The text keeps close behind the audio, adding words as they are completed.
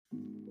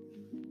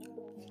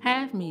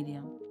Half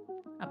Medium,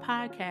 a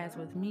podcast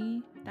with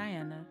me,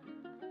 Diana,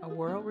 a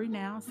world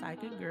renowned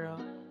psychic girl,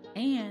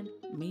 and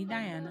me,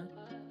 Diana,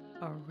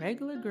 a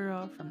regular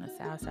girl from the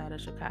south side of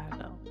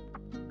Chicago.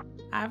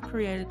 I've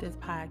created this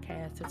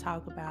podcast to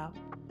talk about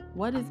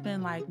what it's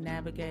been like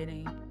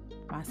navigating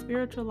my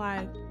spiritual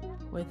life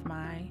with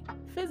my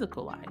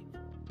physical life.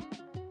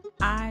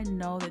 I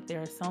know that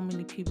there are so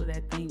many people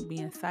that think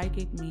being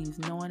psychic means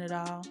knowing it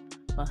all,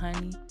 but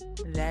honey,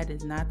 that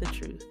is not the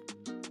truth.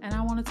 And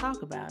I want to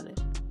talk about it.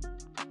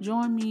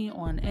 Join me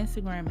on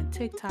Instagram and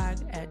TikTok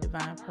at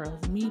Divine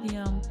Pearls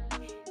Medium.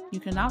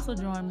 You can also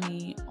join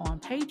me on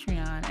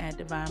Patreon at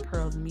Divine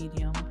Pearls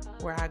Medium,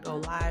 where I go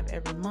live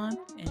every month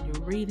and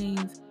do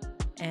readings,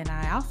 and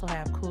I also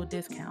have cool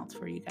discounts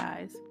for you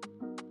guys.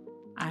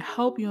 I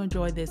hope you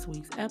enjoyed this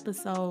week's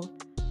episode,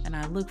 and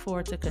I look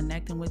forward to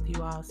connecting with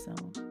you all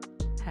soon.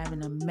 Have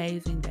an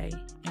amazing day,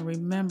 and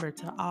remember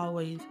to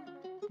always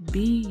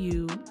be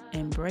you,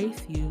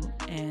 embrace you,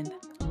 and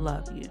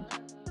love you.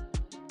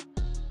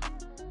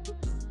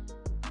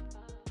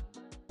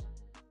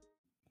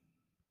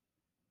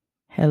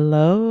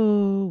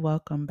 Hello,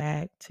 welcome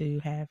back to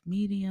Half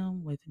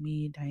Medium with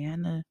me,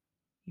 Diana,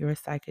 your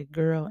psychic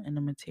girl in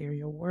the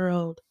material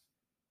world.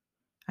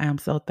 I am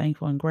so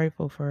thankful and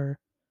grateful for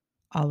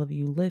all of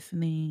you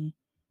listening.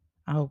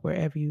 I hope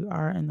wherever you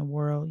are in the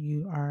world,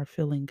 you are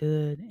feeling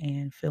good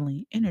and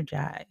feeling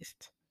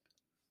energized.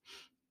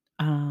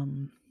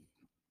 Um,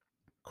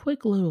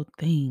 Quick little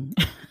thing.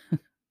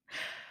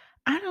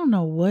 I don't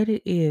know what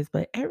it is,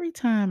 but every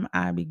time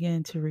I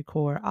begin to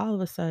record, all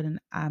of a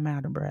sudden I'm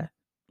out of breath.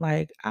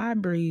 Like I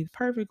breathe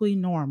perfectly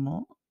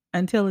normal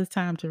until it's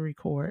time to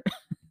record.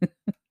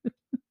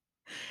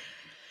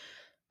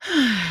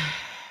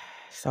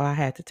 So I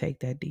had to take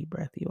that deep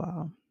breath, you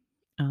all.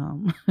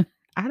 Um,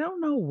 I don't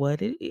know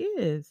what it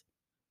is.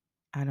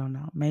 I don't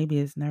know. Maybe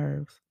it's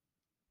nerves.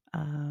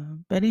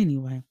 But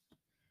anyway,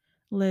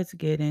 let's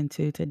get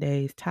into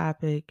today's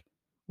topic,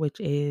 which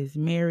is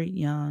married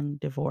young,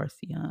 divorced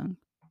young.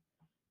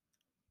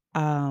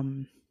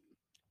 Um,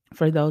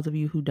 for those of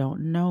you who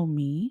don't know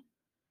me,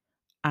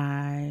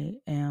 I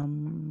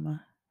am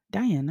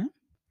Diana,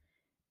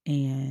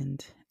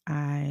 and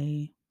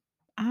I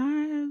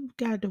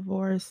got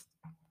divorced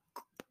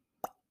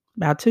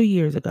about 2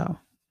 years ago.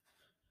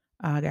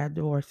 I got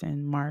divorced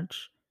in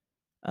March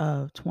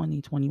of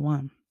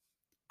 2021,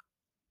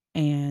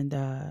 and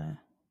I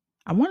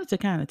wanted to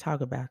kind of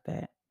talk about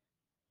that.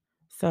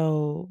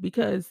 So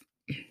because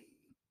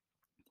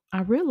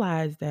I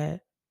realized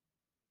that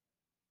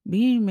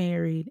being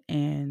married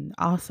and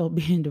also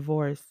being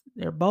divorced,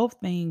 they're both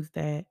things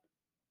that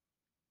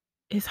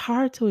it's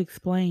hard to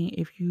explain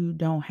if you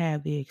don't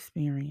have the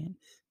experience.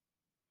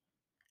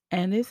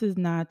 And this is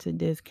not to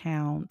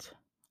discount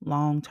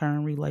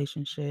long-term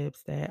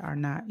relationships that are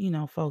not,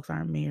 folks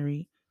aren't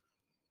married.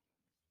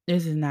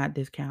 This is not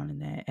discounting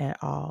that at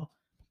all.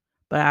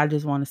 But I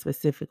just want to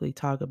specifically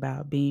talk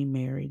about being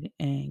married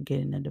and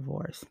getting a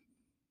divorce.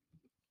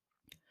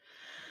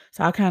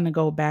 So I'll kind of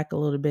go back a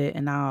little bit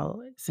and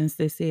since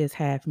this is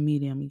half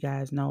medium, you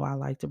guys know I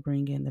like to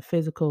bring in the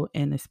physical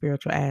and the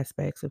spiritual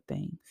aspects of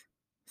things.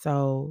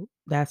 So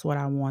that's what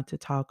I want to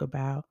talk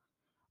about.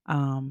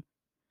 Um,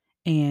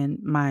 and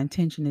my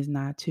intention is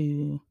not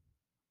to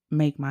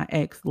make my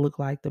ex look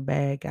like the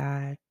bad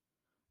guy,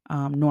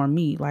 nor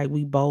me. Like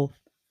we both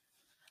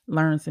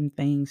learned some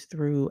things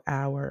through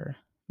our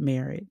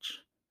marriage.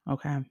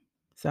 Okay.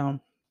 So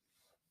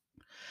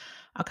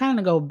I'll kind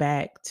of go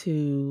back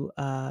to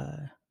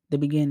the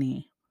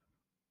beginning.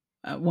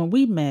 When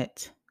we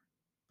met,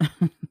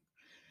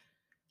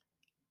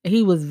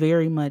 he was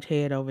very much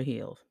head over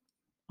heels.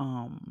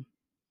 Um,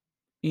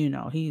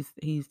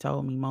 he's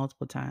told me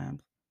multiple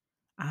times,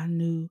 I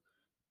knew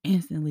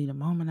instantly the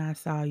moment I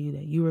saw you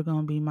that you were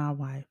gonna be my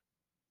wife.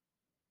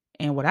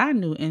 And what I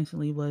knew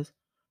instantly was,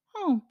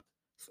 oh,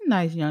 it's a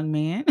nice young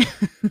man.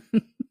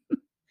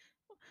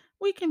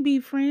 We can be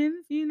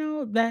friends,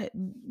 that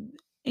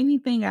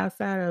anything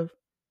outside of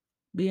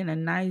being a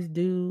nice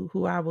dude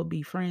who I would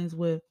be friends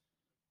with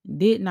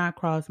did not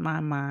cross my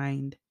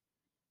mind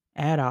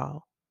at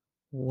all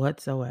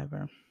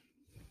whatsoever.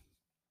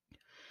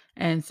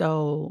 And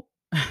so,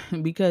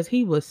 because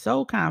he was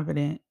so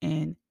confident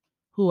in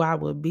who I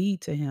would be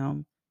to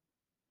him,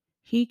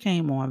 he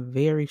came on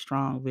very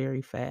strong,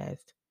 very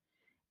fast.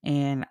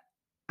 And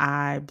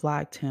I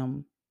blocked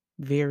him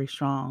very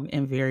strong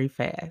and very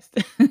fast.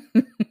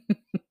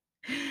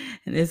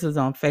 And this was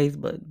on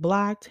Facebook.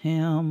 Blocked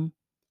him.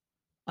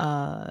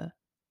 So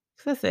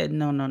I said,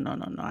 no, no, no,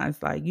 no, no. I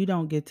was like, you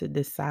don't get to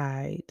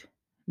decide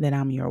that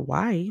I'm your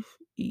wife.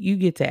 You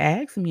get to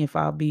ask me if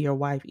I'll be your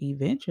wife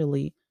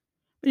eventually.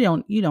 But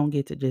you don't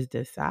get to just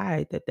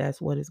decide that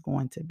that's what it's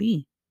going to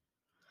be.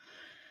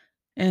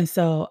 And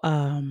so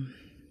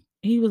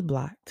he was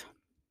blocked.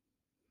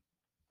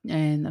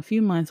 And a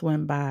few months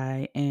went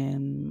by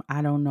and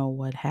I don't know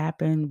what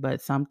happened,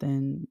 but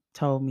something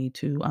told me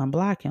to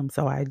unblock him.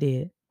 So I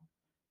did.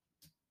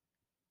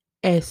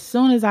 As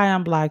soon as I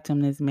unblocked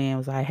him, this man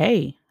was like,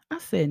 hey, I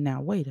said,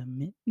 "Now wait a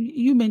minute.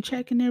 You been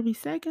checking every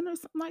second or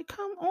something? Like,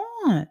 come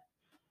on.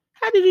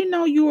 How did you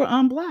know you were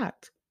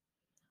unblocked?"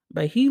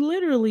 But he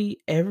literally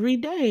every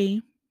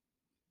day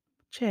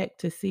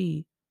checked to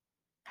see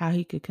how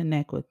he could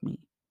connect with me.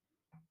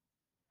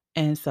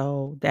 And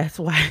so that's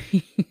why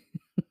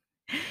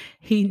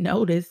he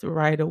noticed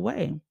right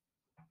away.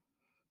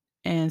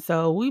 And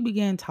so we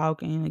began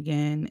talking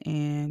again,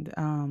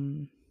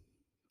 and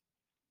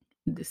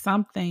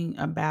something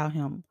about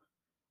him,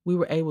 we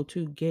were able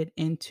to get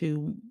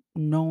into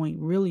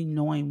really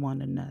knowing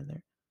one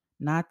another.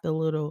 Not the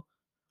little,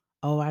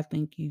 oh, I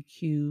think you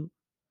cute,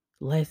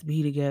 let's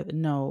be together.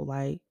 No,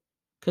 like,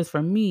 because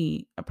for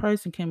me, a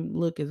person can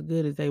look as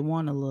good as they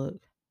want to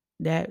look.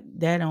 That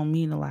don't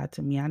mean a lot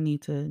to me. I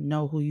need to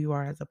know who you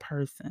are as a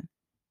person,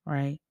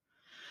 right?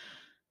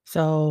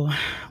 So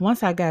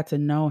once I got to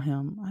know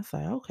him, I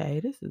said, okay,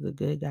 this is a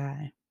good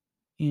guy,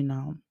 you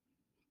know.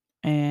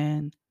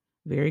 And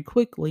very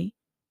quickly,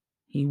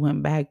 he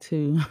went back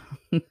to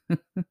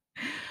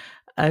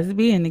us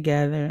being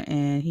together,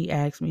 and he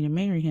asked me to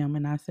marry him.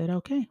 And I said,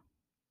 okay.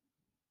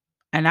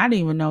 And I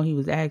didn't even know he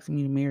was asking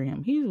me to marry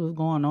him. He was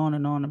going on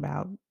and on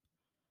about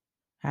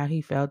how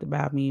he felt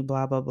about me,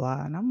 blah, blah,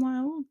 blah. And I'm like,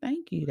 oh,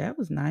 thank you. That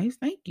was nice.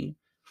 Thank you.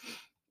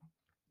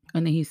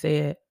 And then he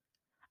said,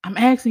 I'm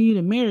asking you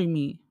to marry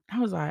me. I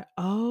was like,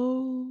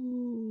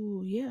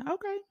 oh, yeah,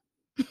 okay.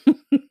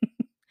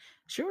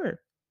 Sure.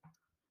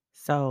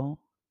 So,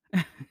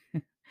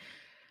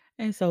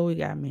 and so we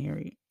got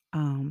married.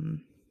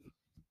 And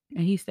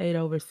he stayed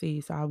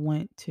overseas. So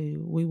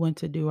we went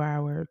to do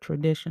our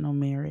traditional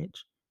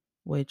marriage,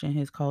 which in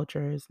his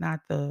culture is not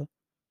the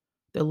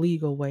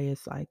legal way.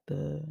 It's like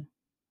the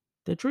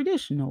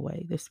traditional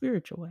way, the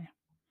spiritual way,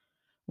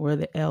 where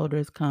the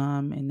elders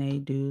come and they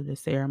do the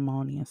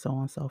ceremony and so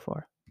on and so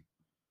forth.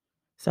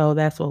 So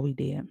that's what we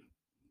did.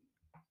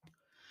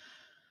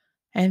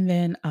 And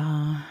then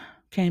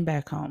came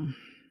back home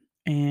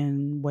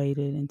and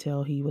waited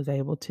until he was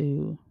able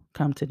to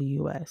come to the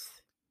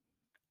US.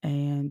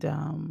 And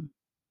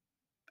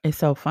it's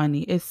so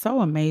funny. It's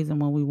so amazing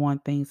when we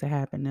want things to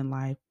happen in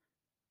life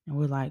and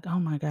we're like, "Oh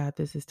my god,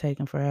 this is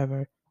taking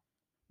forever."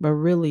 But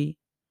really,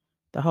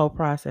 the whole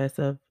process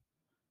of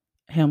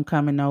him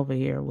coming over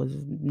here was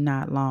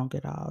not long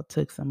at all. It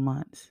took some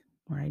months,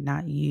 right?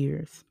 Not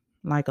years,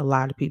 like a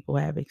lot of people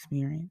have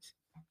experienced.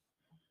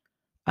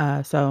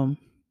 So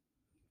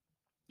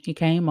he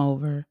came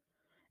over,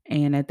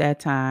 and at that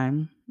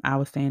time, I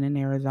was staying in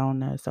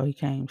Arizona, so he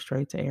came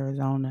straight to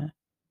Arizona,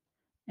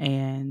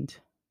 and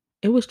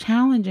it was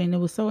challenging. It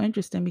was so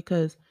interesting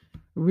because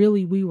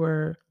really we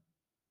were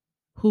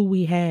who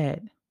we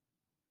had,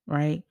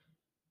 right?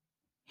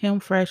 Him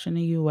fresh in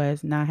the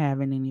US, not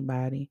having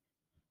anybody.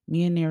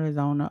 Me in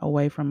Arizona,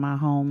 away from my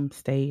home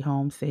state,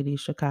 home city,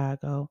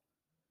 Chicago.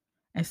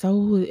 And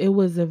so it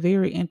was a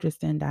very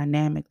interesting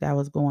dynamic that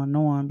was going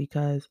on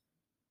because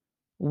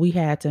we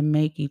had to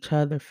make each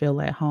other feel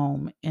at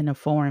home in a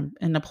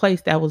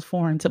place that was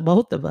foreign to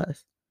both of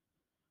us.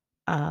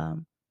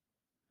 Um,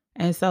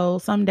 and so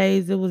some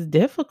days it was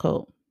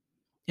difficult.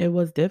 It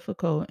was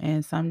difficult.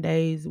 And some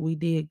days we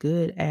did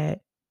good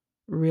at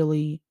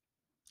really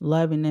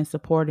loving and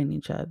supporting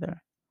each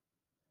other.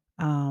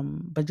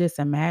 But just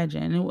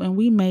imagine, and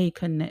we made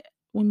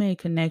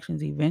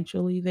connections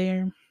eventually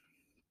there,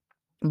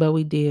 but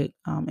we did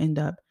end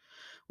up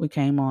we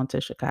came on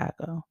to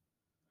Chicago.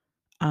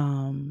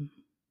 Um,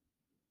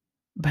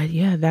 but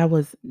yeah, that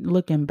was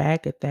looking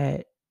back at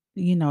that,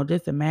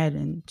 just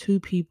imagine two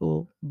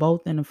people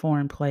both in a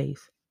foreign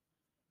place,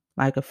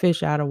 like a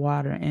fish out of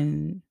water,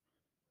 and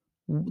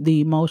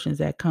the emotions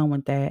that come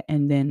with that,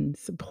 and then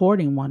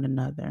supporting one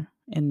another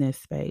in this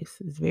space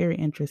is very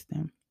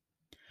interesting.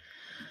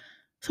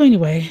 So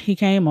anyway, he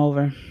came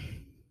over,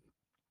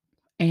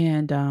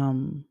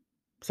 and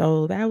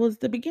so that was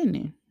the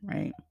beginning,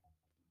 right?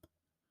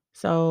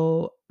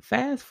 So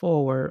fast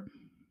forward,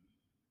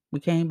 we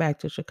came back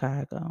to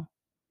Chicago.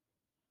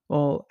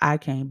 Well, I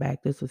came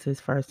back. This was his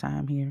first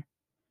time here.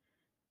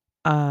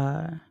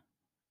 Uh,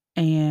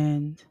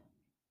 and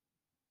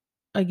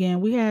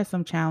again, we had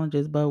some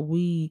challenges, but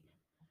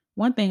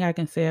one thing I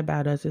can say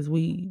about us is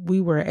we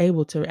were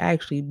able to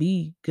actually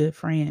be good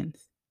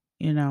friends,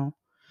 you know.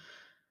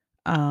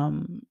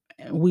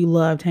 We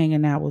loved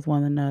hanging out with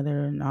one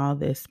another and all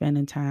this,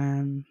 spending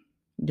time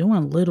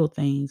doing little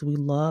things. We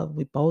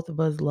both of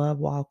us love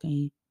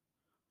walking.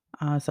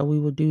 So we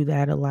would do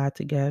that a lot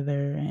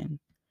together and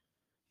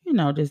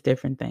just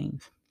different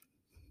things.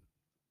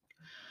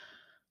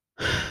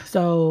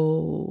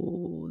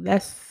 So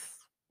that's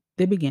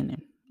the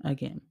beginning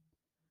again.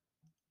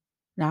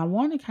 Now I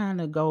want to kind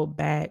of go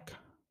back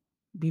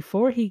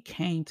before he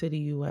came to the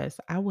US.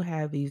 I would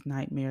have these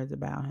nightmares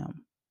about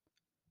him.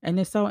 And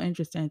it's so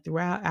interesting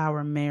throughout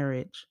our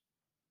marriage.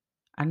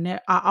 I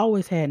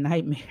always had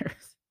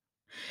nightmares.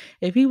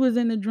 If he was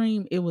in a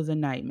dream, it was a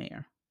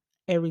nightmare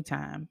every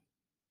time.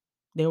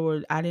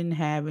 I didn't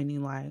have any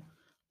like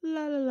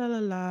la la la la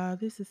la.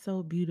 This is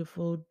so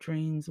beautiful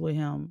dreams with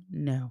him.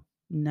 No,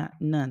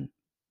 none.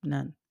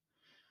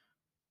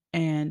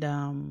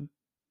 And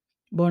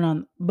But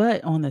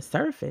on the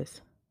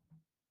surface,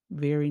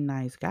 very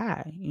nice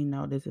guy.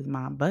 This is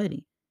my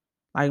buddy.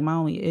 Like, my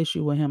only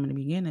issue with him in the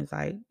beginning is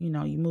like, you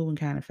moving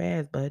kind of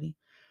fast, buddy.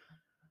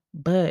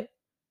 But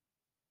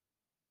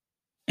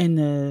in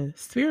the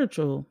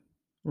spiritual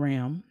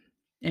realm,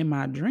 in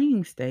my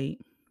dream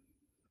state,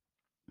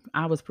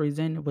 I was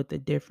presented with a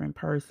different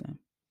person.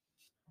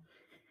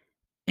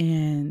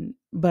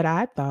 But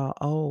I thought,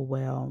 oh,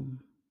 well,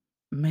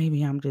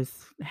 maybe I'm just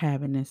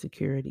having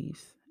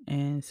insecurities.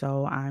 And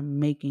so I'm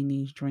making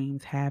these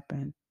dreams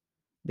happen.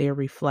 They're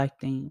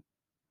reflecting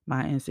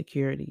my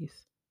insecurities.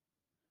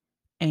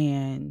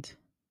 And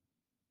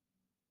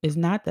it's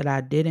not that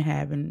I didn't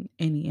have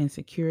any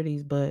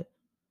insecurities, but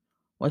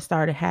what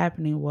started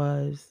happening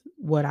was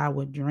what I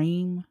would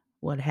dream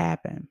would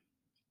happen.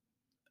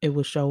 It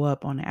would show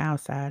up on the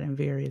outside in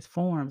various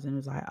forms. And it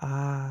was like,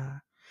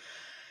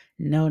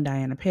 no,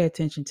 Diana, pay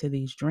attention to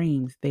these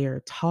dreams.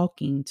 They're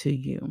talking to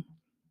you,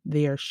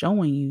 they are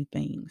showing you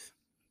things.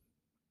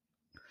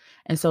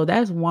 And so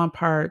that's one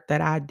part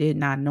that I did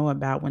not know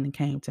about when it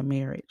came to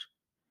marriage.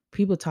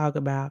 People talk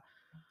about,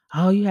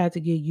 oh, you have to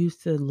get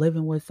used to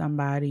living with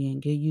somebody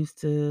and get used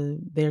to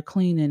their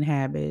cleaning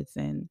habits.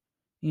 And,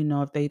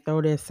 if they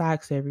throw their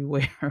socks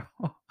everywhere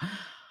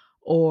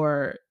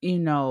or,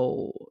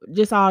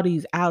 just all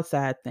these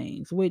outside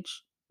things,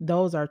 which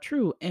those are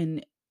true.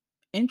 And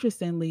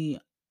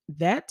interestingly,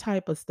 that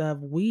type of stuff,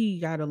 we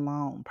got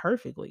along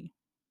perfectly.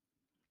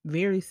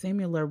 Very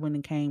similar when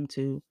it came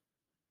to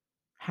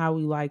how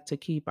we like to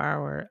keep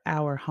our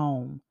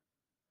home,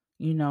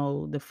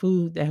 the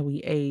food that we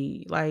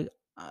ate. Like,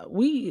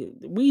 we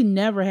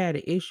never had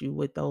an issue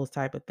with those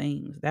type of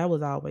things. That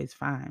was always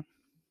fine.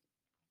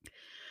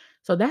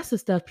 So that's the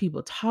stuff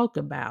people talk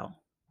about,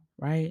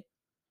 right?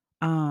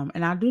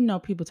 And I do know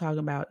people talk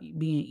about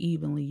being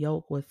evenly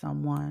yoked with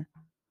someone,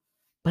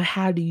 but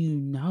how do you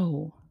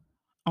know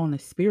on a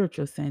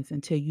spiritual sense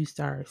until you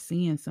start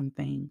seeing some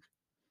things?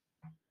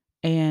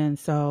 And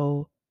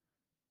so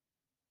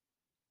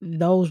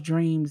those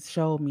dreams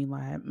showed me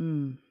like,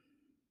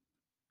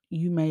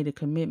 you made a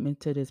commitment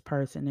to this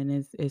person,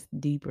 and it's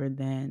deeper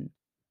than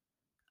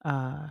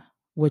uh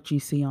what you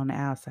see on the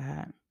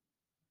outside.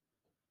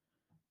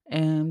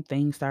 And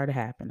things started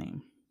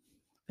happening,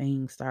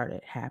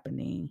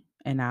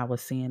 and I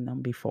was seeing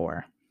them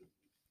before.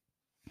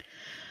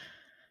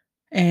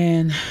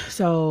 And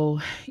so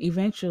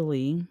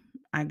eventually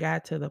I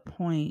got to the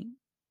point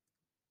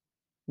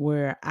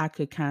where I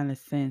could kind of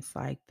sense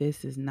like,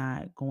 this is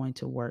not going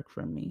to work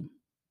for me.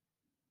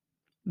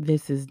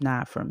 This is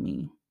not for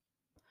me.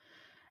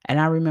 And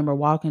I remember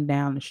walking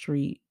down the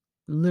street,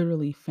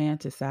 literally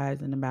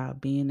fantasizing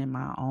about being in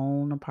my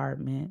own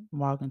apartment,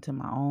 walking to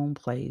my own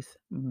place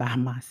by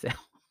myself.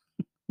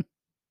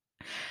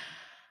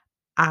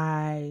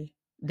 I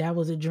That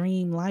was a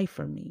dream life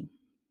for me.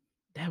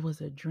 That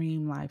was a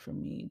dream life for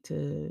me,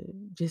 to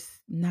just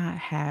not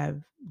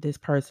have this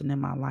person in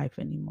my life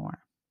anymore.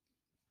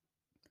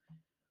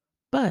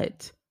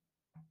 But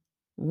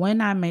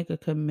when I make a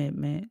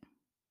commitment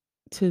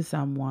to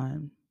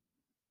someone,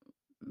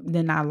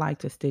 then I like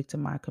to stick to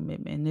my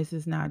commitment. And this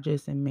is not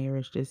just in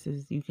marriage. This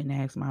is, you can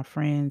ask my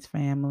friends,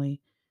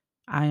 family.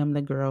 I am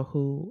the girl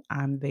who,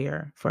 I'm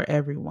there for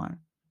everyone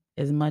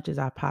as much as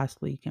I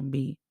possibly can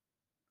be.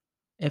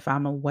 If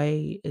I'm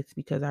away, it's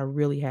because I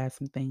really had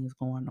some things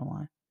going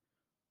on.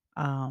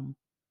 Um,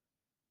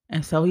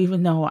 and so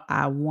even though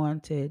I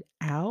wanted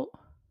out,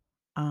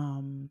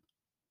 um,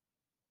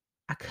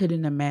 I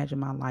couldn't imagine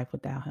my life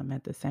without him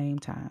at the same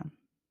time.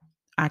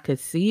 I could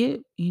see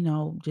it,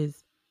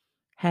 just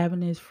having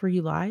this free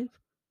life,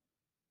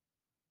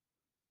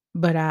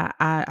 but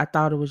I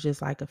thought it was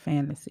just like a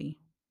fantasy.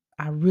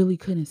 I really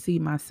couldn't see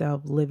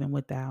myself living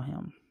without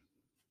him.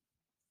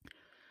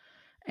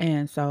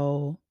 And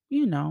so,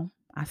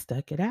 I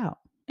stuck it out.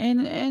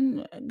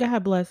 And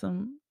God bless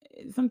him.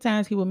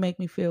 Sometimes he would make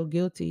me feel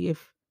guilty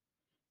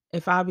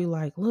if I be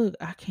like, "Look,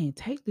 I can't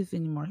take this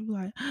anymore." He'd be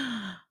like,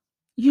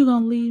 "You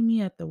gonna leave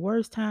me at the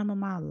worst time of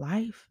my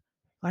life?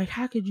 Like,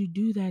 how could you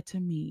do that to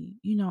me?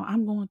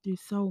 I'm going through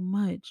so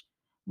much.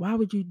 Why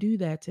would you do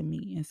that to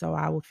me?" And so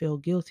I would feel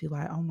guilty,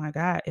 like, "Oh my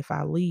God, if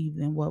I leave,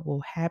 then what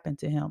will happen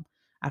to him?"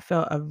 I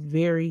felt a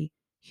very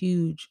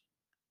huge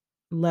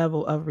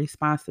level of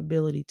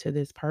responsibility to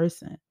this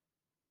person,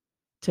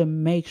 to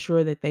make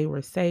sure that they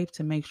were safe,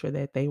 to make sure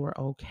that they were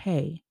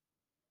okay.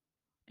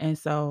 And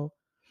so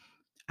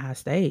I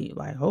stayed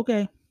like,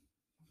 okay,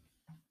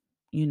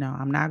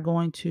 I'm not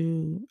going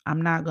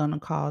to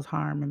cause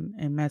harm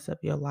and mess up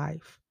your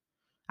life.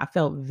 I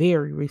felt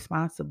very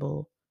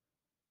responsible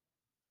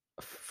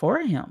for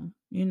him.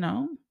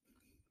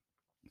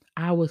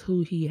 I was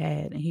who he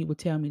had, and he would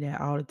tell me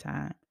that all the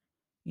time.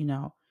 You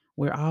know,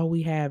 we're all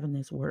we have in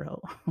this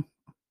world.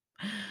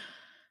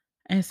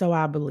 And so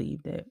I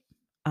believed it.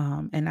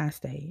 And I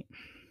stayed.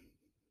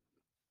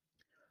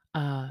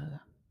 Uh,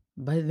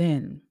 but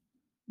then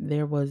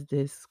there was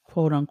this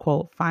quote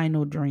unquote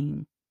final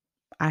dream.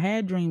 I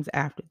had dreams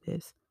after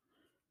this,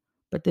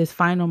 but this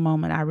final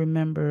moment, I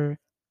remember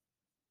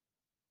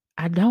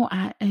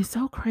it's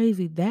so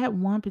crazy. That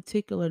one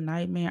particular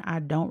nightmare, I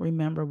don't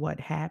remember what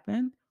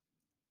happened,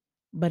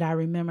 but I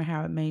remember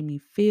how it made me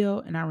feel.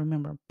 And I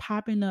remember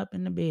popping up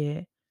in the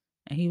bed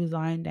and he was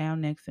lying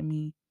down next to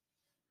me.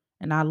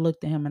 And I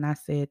looked at him and I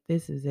said,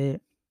 "This is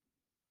it."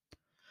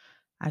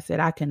 I said,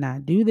 "I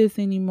cannot do this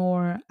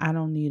anymore. I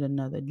don't need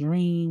another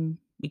dream."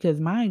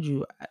 Because mind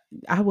you,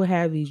 I would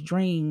have these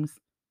dreams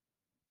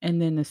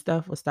and then the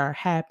stuff would start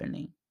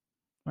happening,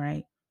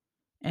 right?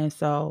 And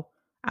so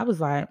I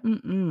was like,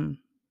 "Mm-mm,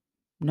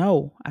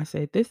 no." I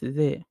said, "This is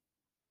it."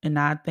 And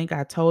I think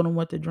I told him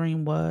what the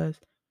dream was.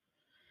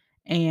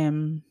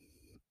 And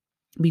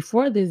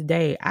before this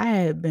day, I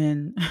had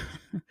been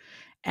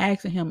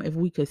asking him if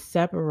we could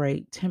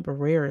separate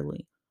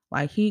temporarily.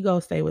 Like he go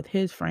stay with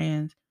his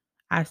friends,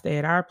 I stay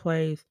at our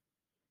place,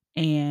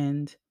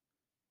 and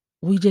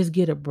we just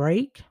get a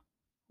break.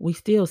 We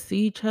still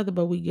see each other,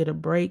 but we get a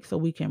break so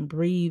we can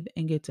breathe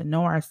and get to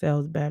know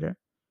ourselves better.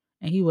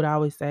 And he would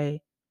always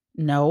say,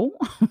 "No,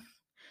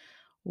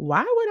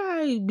 why would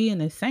I be in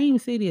the same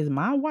city as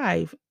my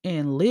wife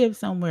and live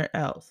somewhere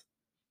else?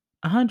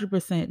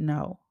 100%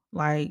 no.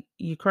 Like,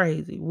 you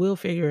crazy. We'll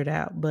figure it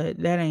out, but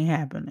that ain't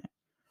happening."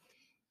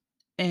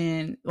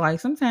 And like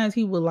sometimes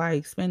he would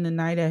like spend the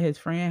night at his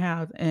friend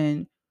house,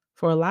 and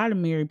for a lot of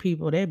married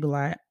people, they'd be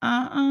like,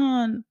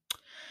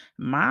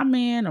 my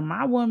man or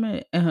my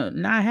woman,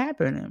 not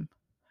happening.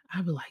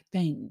 I'd be like,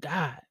 thank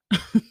God.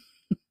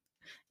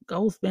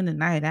 Go spend the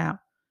night out.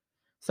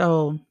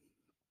 So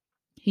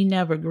he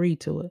never agreed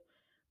to it.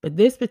 But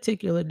this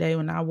particular day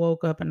when I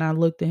woke up and I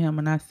looked at him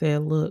and I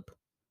said, "Look,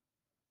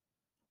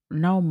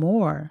 no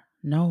more,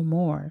 no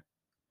more."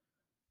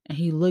 And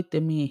he looked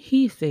at me and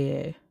he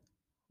said,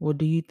 "Well,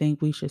 do you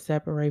think we should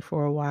separate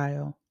for a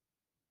while?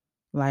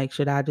 Like,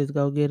 should I just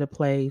go get a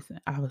place?"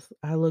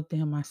 I looked at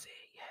him, I said,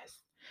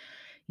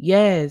 "Yes.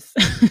 Yes."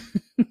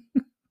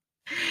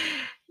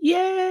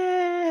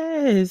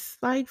 Yes.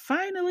 Like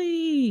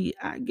finally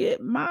I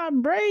get my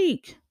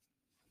break.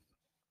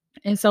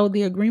 And so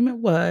the agreement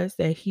was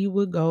that we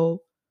would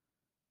go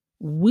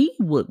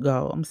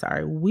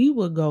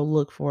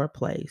look for a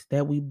place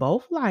that we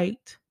both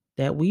liked,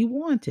 that we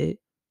wanted,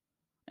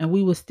 and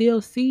we would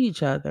still see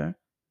each other.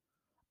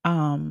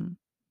 Um,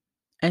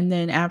 and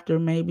then after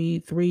maybe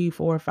 3,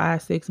 4,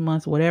 5, 6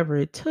 months, whatever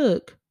it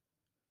took,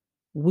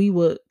 we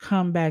would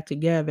come back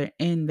together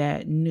in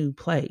that new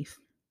place.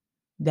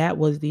 That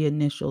was the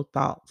initial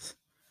thoughts.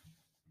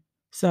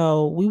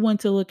 So we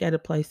went to look at a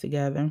place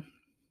together.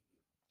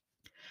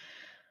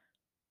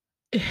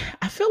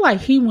 I feel like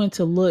he went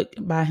to look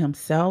by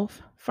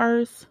himself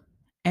first,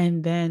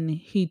 and then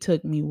he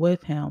took me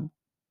with him.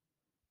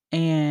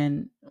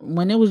 And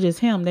when it was just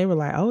him, they were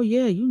like, "Oh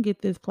yeah, you can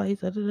get this place,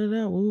 da, da, da,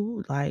 da,"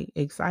 woo, like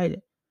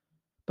excited.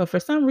 But for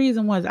some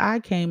reason, once I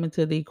came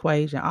into the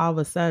equation, all of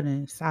a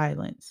sudden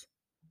silence.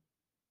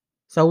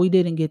 So we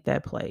didn't get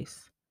that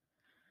place.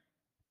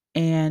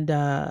 And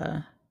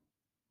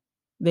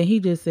then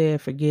he just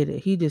said, "Forget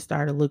it." He just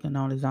started looking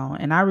on his own.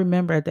 And I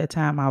remember at that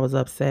time I was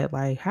upset,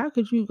 like, how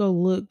could you go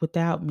look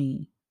without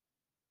me?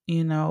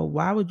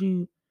 Why would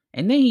you?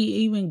 And then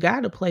he even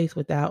got a place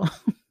without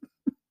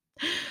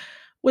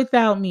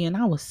without me, and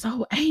I was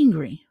so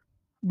angry.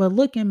 But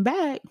looking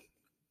back,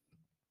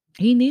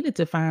 he needed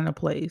to find a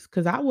place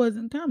because I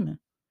wasn't coming.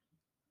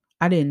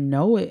 I didn't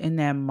know it in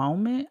that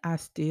moment. I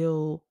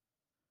still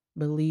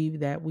believe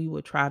that we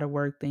would try to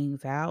work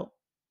things out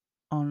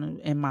on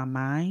in my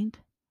mind,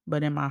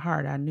 but in my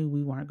heart, I knew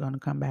we weren't going to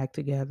come back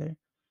together.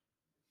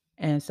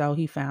 And so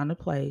he found a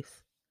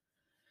place.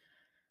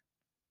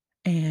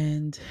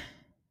 And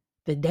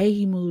the day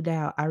he moved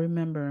out, I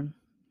remember,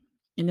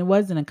 and it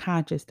wasn't a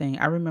conscious thing.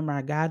 I remember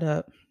I got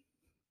up,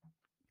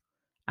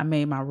 I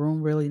made my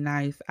room really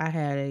nice. I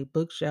had a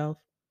bookshelf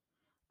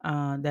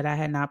that I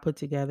had not put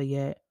together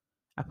yet.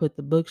 I put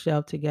the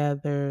bookshelf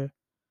together.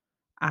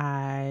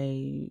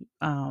 I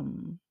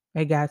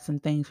got some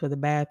things for the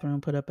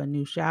bathroom, put up a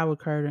new shower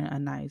curtain, a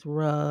nice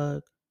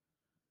rug,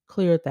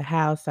 cleared the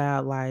house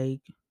out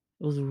like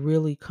it was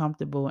really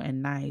comfortable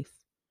and nice.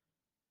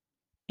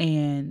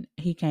 And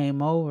he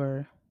came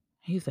over.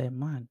 He said,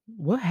 "Man,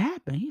 what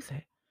happened?" He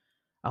said,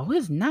 "Oh,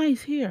 it's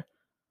nice here.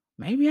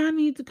 Maybe I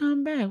need to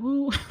come back."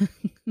 Woo.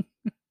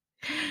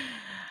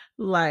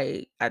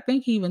 Like, I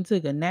think he even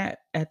took a nap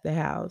at the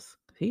house.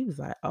 He was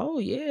like, "Oh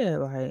yeah,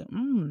 like,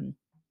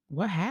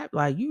 what happened?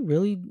 Like, you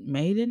really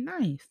made it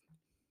nice."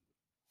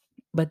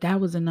 But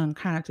that was an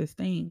unconscious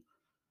thing.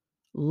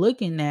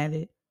 Looking at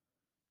it,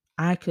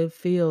 I could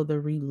feel the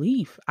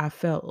relief. I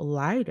felt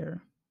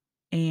lighter.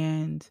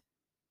 And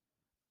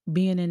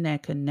being in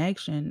that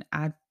connection,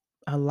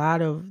 a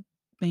lot of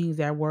things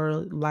that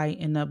were light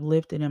and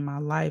uplifted in my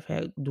life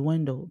had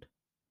dwindled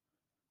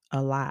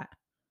a lot.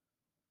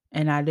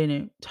 And I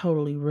didn't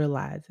totally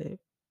realize it.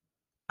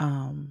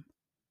 Um,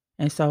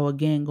 and so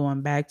again,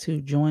 going back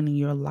to joining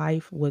your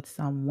life with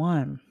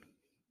someone,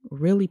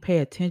 really pay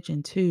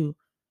attention to,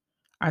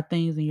 are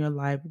things in your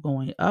life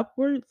going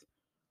upwards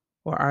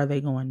or are they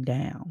going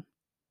down?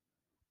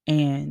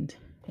 And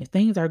if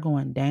things are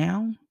going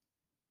down,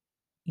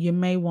 you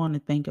may want to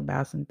think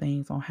about some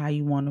things on how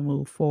you want to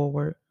move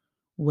forward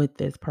with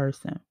this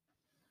person.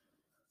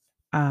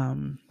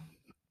 Um,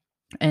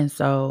 and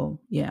so,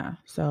 yeah,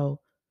 so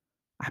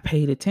I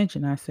paid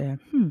attention. I said,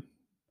 I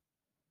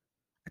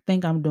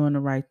think I'm doing the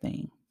right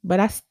thing. But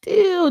I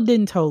still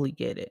didn't totally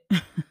get it.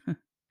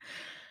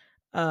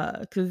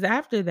 Cause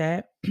after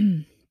that,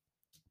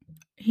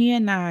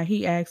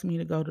 he asked me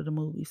to go to the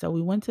movie. So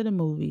we went to the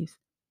movies.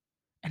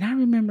 And I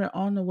remember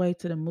on the way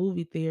to the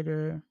movie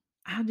theater,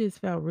 I just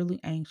felt really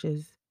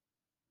anxious,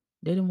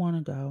 didn't want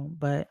to go,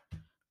 but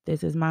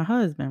this is my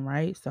husband,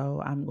 right?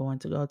 So I'm going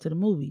to go to the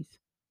movies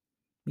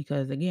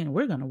because again,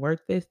 we're going to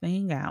work this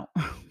thing out.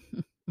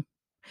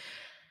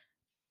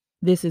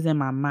 This is in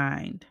my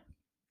mind.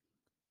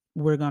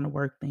 We're going to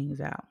work things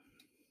out.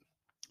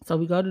 So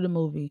we go to the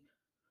movie.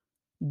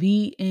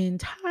 The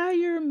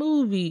entire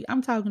movie,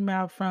 I'm talking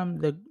about from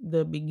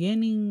the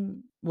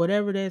beginning,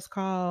 whatever that's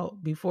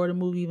called, before the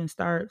movie even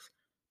starts,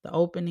 the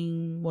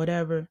opening,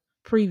 whatever,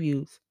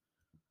 previews.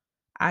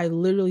 I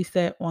literally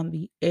sat on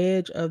the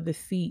edge of the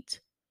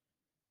seat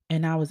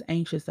and I was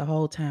anxious the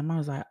whole time. I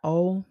was like,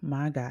 "Oh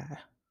my God,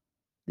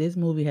 this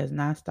movie has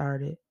not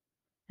started."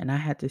 And I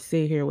had to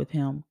sit here with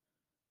him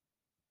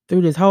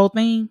through this whole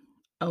thing.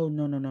 Oh,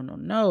 no, no, no, no,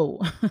 no.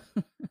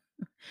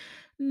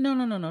 No,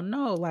 no, no, no,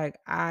 no. Like,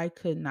 I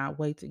could not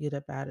wait to get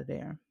up out of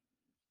there.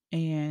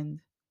 And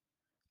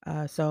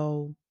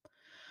so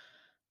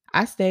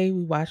I stayed,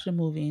 we watched the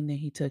movie, and then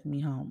he took me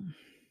home.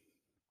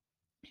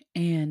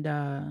 And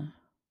I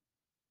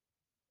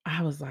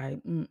was like,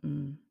 I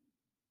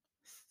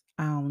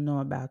don't know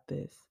about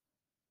this.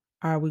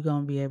 Are we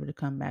going to be able to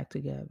come back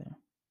together?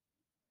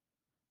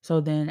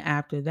 So then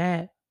after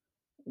that,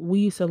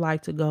 we used to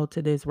like to go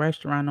to this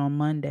restaurant on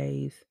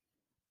Mondays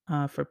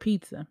for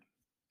pizza.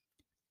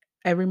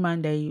 Every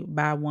Monday, you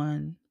buy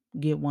one,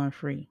 get one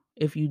free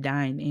if you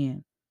dine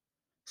in.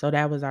 So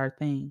that was our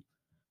thing.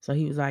 So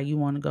he was like, "You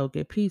want to go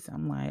get pizza?"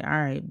 I'm like, "All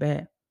right,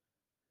 bet."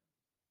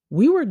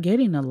 We were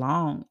getting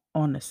along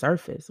on the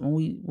surface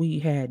when we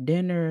had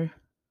dinner.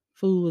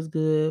 Food was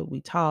good.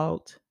 We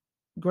talked.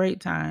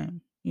 Great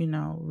time.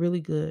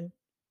 Really good.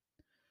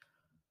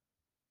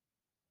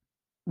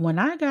 When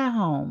I got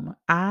home,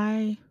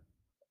 I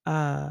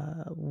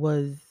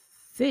was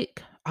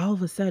sick. All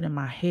of a sudden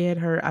my head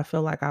hurt. I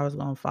felt like I was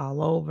going to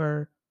fall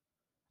over.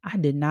 I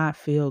did not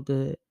feel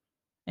good.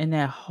 And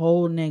that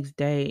whole next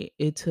day,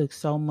 it took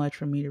so much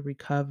for me to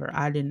recover.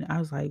 I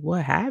was like,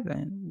 what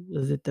happened?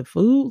 Was it the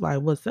food?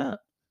 Like, what's up?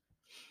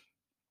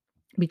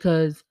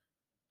 Because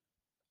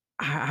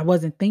I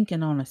wasn't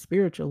thinking on a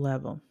spiritual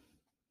level.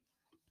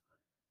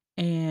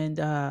 And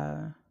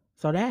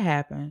so that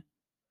happened.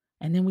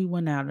 And then we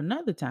went out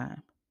another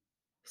time.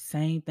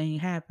 Same thing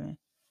happened.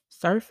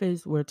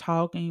 Surface, we're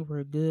talking,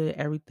 we're good,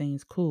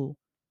 everything's cool.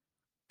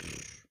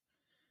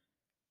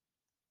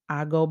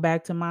 I go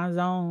back to my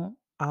zone,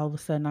 all of a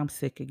sudden I'm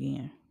sick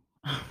again.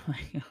 I'm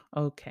like,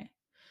 okay.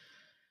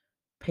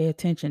 Pay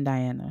attention,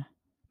 Diana.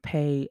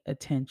 Pay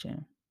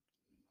attention.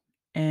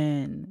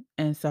 And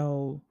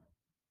so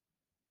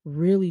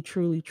really,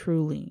 truly,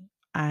 truly,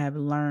 I have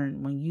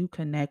learned when you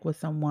connect with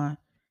someone,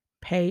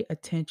 pay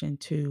attention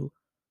to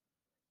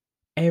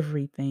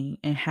everything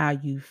and how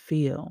you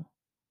feel.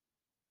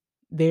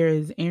 There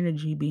is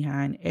energy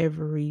behind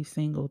every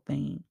single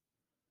thing.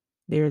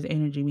 There is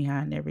energy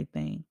behind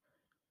everything.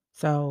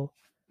 So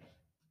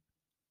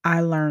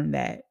I learned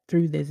that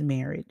through this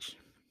marriage.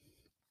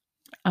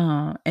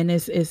 And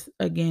it's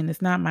again,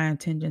 it's not my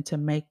intention to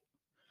make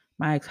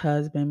my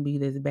ex-husband be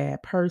this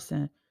bad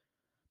person,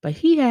 but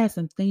he had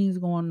some things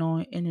going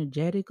on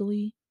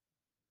energetically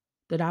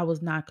that I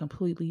was not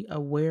completely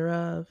aware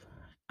of,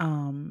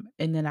 and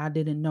that I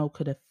didn't know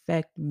could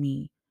affect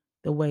me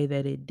the way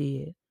that it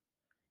did.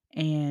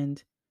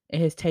 And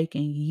it has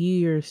taken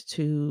years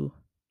to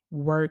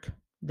work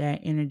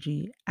that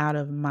energy out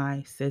of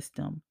my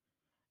system.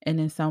 And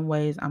in some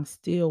ways, I'm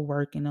still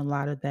working a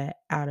lot of that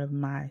out of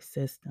my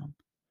system.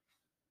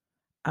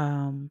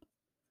 Um,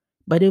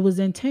 but it was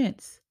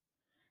intense.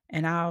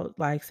 And I'll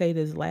like say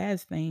this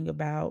last thing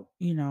about,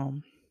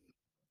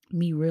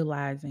 me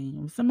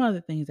realizing some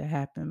other things that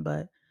happened,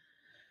 but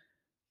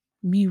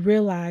me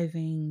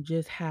realizing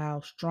just how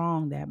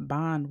strong that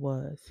bond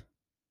was.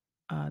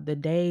 The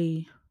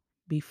day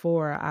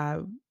before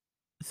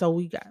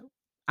so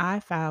I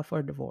filed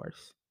for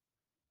divorce.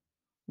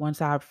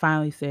 Once I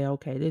finally said,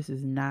 okay,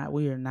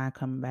 we are not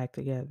coming back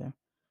together.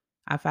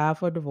 I filed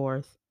for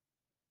divorce.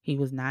 He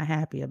was not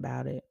happy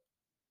about it.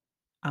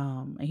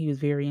 And he was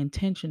very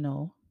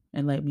intentional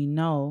and let me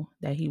know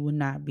that he would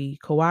not be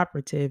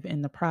cooperative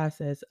in the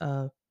process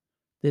of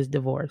this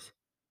divorce.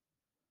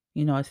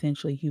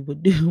 Essentially he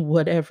would do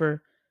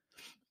whatever,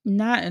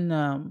 not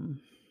in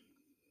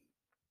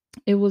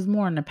it was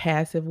more in a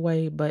passive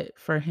way, but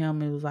for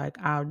him it was like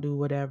I'll do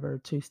whatever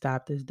to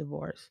stop this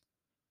divorce.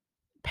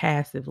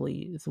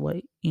 Passively is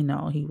what,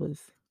 he was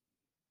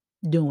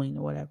doing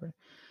or whatever.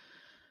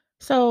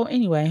 So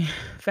anyway,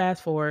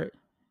 fast forward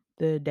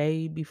the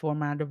day before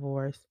my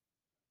divorce,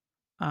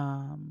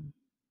 um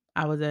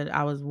I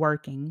was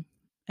working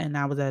and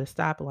I was at a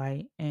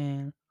stoplight,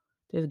 and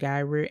this guy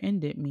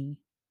rear-ended me,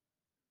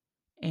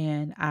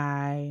 and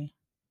I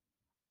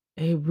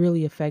it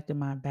really affected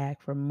my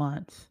back for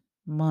months,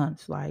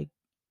 like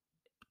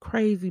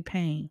crazy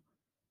pain,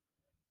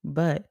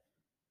 but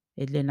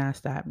it did not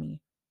stop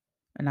me.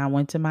 And I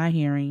went to my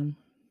hearing,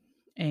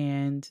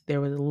 and there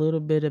was a little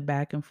bit of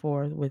back and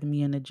forth with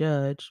me and the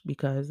judge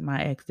because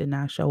my ex did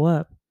not show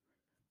up.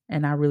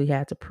 And I really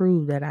had to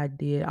prove that I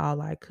did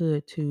all I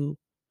could to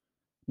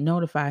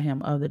notify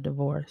him of the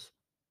divorce.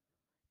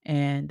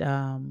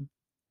 And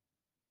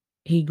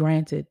he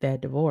granted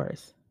that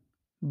divorce.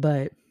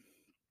 But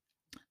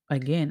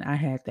again, I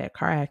had that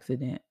car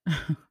accident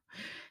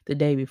the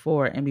day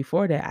before. And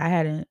before that, I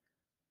hadn't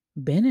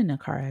been in a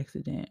car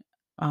accident.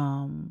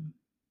 Um,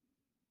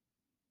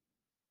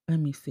 Let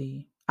me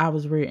see. I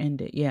was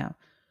rear-ended. Yeah.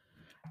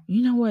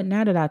 You know what?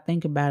 Now that I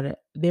think about it,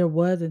 there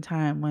was a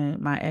time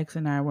when my ex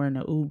and I were in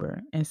an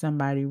Uber and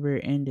somebody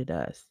rear-ended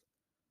us.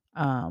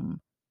 Um,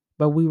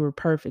 but we were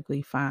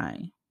perfectly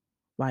fine,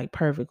 like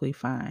perfectly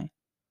fine.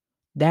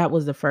 That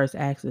was the first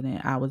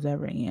accident I was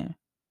ever in.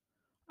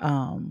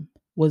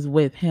 Was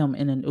with him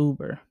in an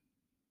Uber.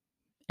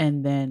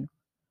 And then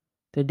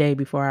the day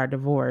before our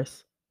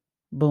divorce,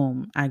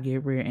 boom, I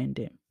get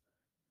rear-ended.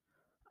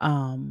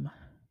 Um,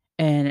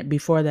 and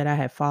before that I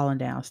had fallen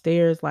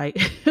downstairs. Like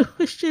it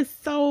was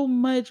just so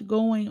much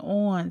going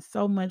on,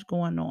 so much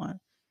going on.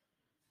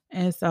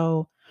 And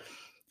so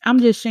I'm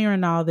just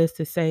sharing all this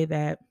to say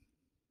that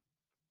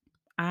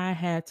I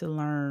had to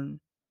learn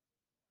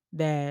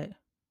that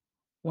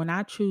when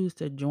I choose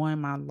to join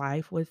my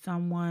life with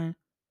someone,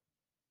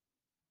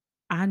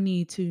 I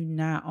need to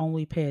not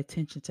only pay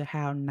attention to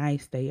how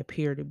nice they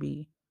appear to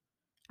be.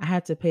 I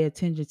had to pay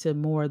attention to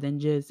more than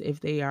just if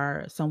they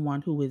are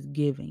someone who is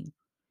giving,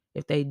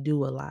 if they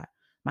do a lot.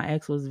 My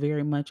ex was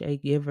very much a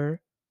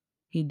giver.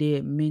 He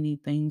did many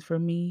things for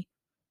me,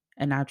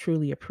 and I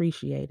truly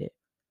appreciate it.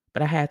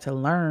 But I had to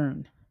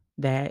learn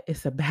that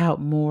it's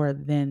about more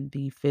than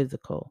the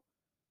physical,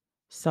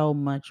 so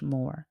much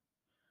more.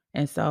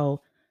 And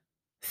so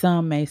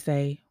some may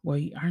say, well,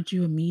 aren't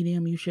you a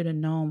medium? You should have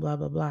known, blah,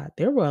 blah, blah.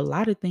 There were a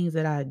lot of things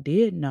that I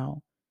did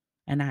know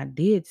and I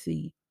did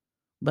see,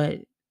 but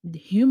the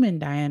human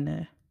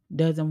Diana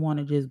doesn't want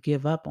to just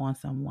give up on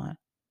someone,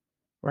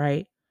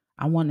 right?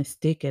 I want to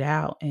stick it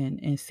out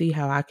and see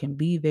how I can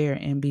be there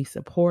and be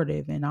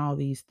supportive and all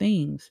these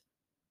things.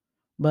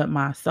 But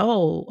my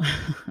soul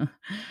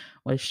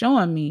was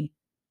showing me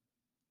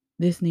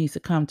this needs to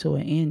come to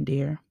an end,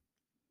 dear.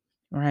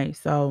 Right.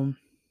 So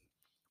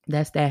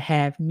that's that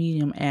half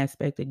medium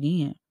aspect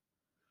again.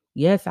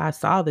 Yes, I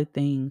saw the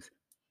things,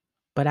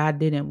 but I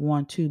didn't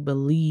want to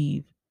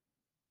believe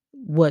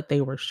what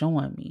they were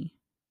showing me.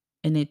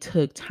 And it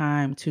took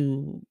time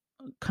to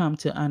come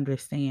to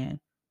understand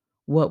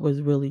what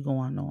was really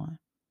going on.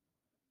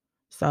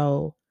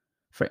 So,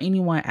 for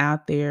anyone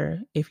out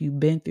there, if you've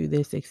been through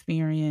this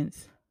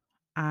experience,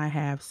 I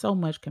have so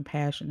much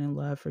compassion and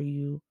love for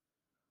you.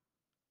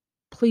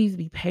 Please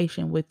be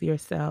patient with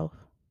yourself.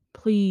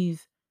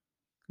 Please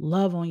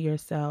love on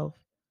yourself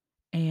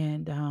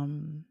and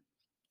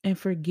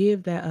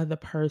forgive that other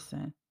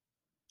person.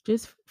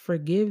 Just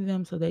forgive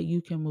them so that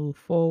you can move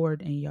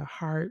forward in your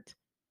heart,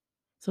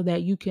 so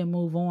that you can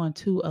move on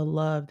to a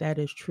love that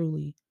is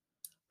truly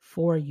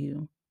for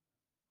you,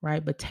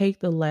 right? But take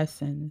the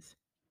lessons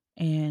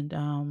and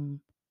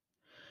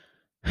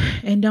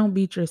and don't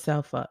beat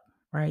yourself up,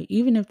 right?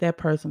 Even if that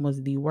person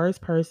was the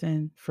worst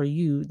person for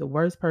you, the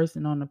worst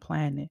person on the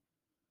planet,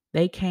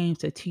 they came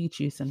to teach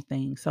you some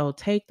things. So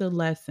take the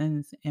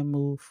lessons and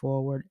move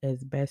forward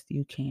as best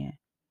you can.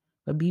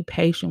 But be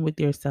patient with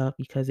yourself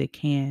because it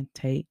can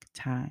take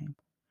time.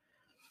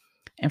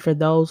 And for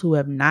those who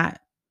have not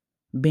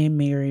been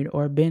married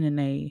or been in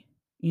a,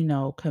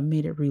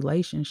 committed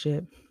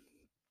relationship,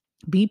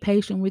 be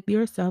patient with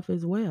yourself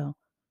as well.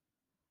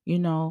 You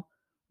know,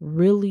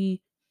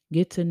 really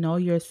get to know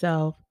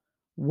yourself,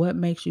 what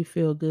makes you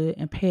feel good,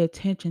 and pay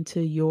attention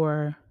to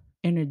your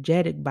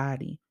energetic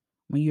body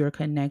when you're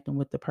connecting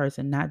with the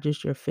person, not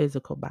just your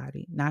physical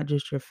body, not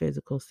just your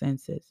physical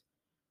senses,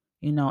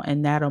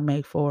 and that'll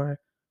make for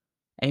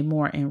a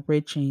more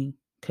enriching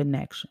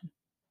connection.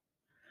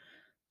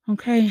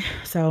 Okay,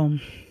 so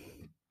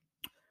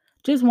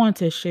just want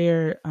to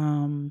share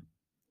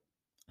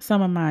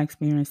some of my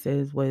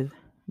experiences with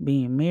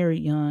being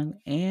married young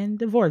and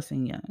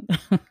divorcing young.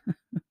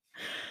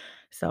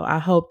 So I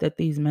hope that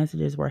these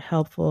messages were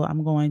helpful.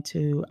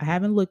 I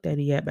haven't looked at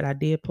it yet, but I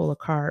did pull a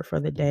card for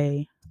the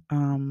day.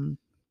 Um,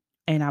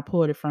 and I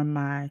pulled it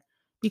from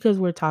because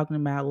we're talking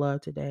about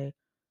love today,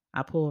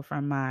 I pulled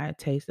from my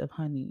Taste of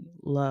Honey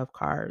love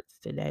cards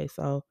today.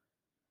 So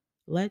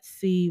let's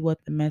see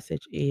what the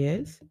message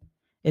is.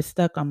 It's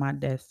stuck on my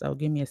desk, so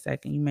give me a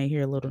second. You may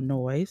hear a little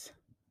noise.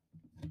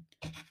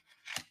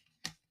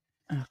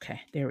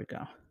 Okay, there we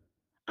go.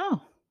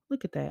 Oh,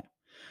 look at that.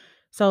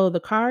 So the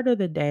card of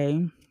the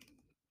day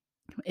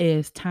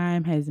is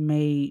time has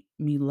made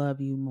me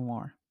love you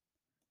more.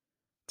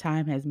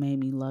 Time has made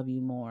me love you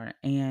more.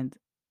 And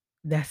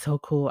that's so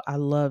cool. I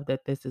love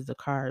that this is a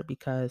card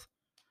because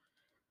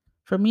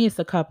For me, it's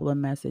a couple of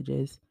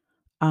messages.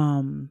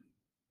 Um,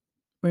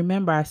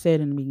 Remember, I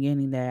said in the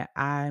beginning that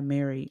I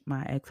married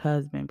my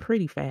ex-husband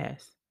pretty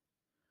fast.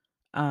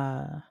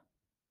 Uh,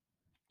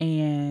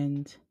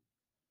 and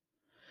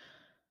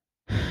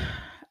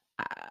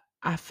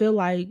I feel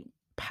like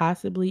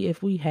possibly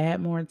if we had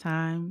more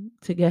time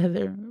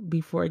together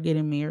before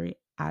getting married,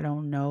 I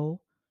don't know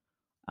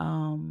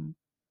um,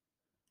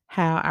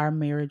 how our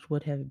marriage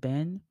would have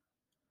been.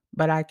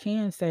 But I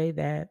can say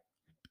that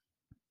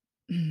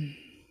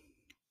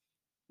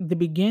the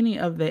beginning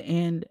of the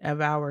end of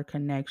our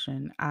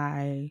connection,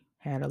 I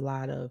had a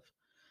lot of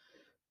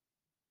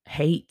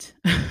hate,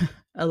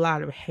 a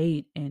lot of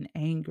hate and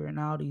anger and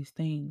all these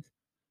things.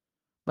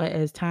 But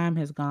as time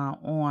has gone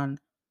on,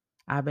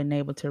 I've been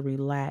able to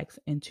relax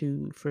and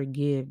to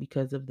forgive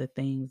because of the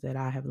things that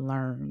I have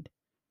learned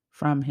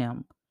from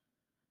him,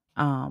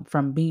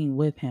 from being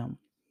with him.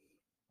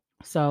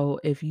 So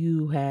if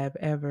you have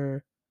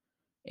ever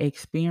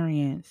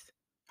experienced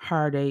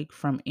heartache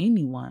from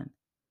anyone,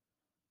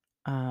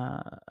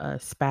 a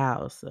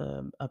spouse,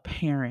 a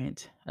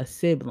parent, a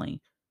sibling,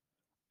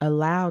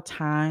 allow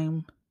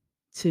time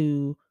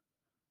to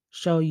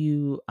show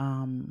you,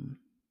 how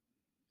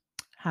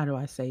do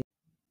I say,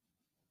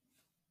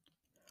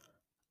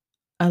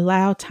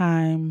 allow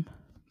time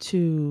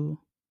to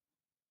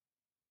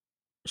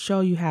show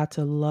you how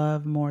to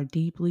love more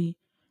deeply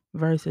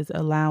versus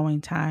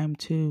allowing time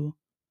to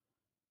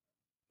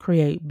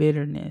create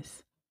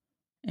bitterness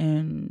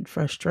and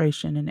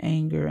frustration and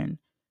anger. And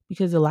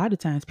because a lot of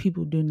times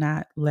people do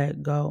not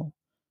let go.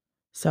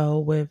 So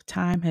with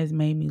time has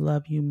made me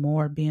love you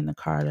more being the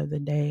card of the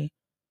day,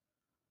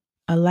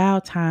 allow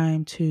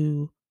time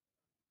to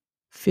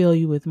fill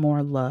you with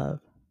more love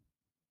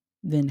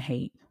than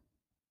hate.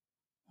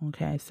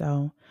 Okay,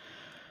 so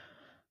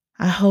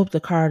I hope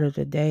the card of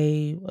the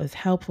day was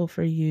helpful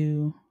for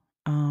you.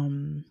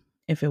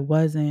 If it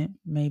wasn't,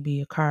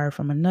 maybe a card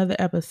from another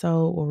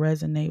episode will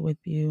resonate with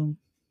you.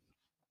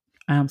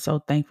 I'm so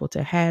thankful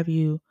to have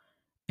you.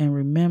 And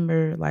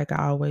remember, like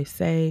I always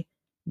say,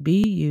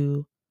 be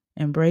you,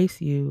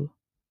 embrace you,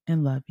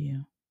 and love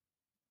you.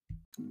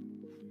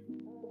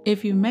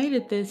 If you made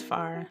it this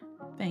far,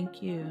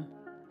 thank you.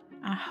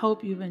 I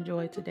hope you've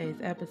enjoyed today's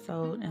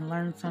episode and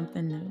learned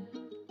something new.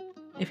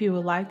 If you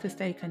would like to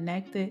stay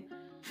connected,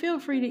 feel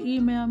free to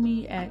email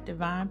me at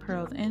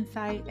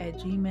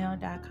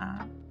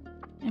divinepearlsinsight@gmail.com.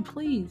 And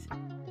please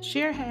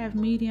share Have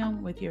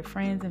Medium with your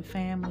friends and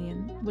family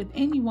and with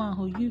anyone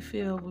who you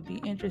feel would be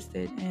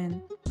interested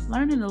in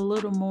learning a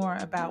little more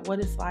about what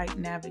it's like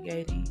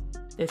navigating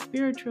the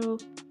spiritual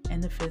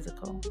and the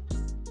physical.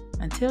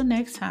 Until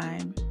next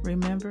time,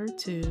 remember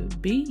to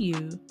be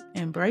you,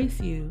 embrace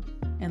you,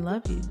 and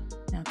love you.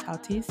 Now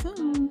talk to you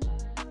soon.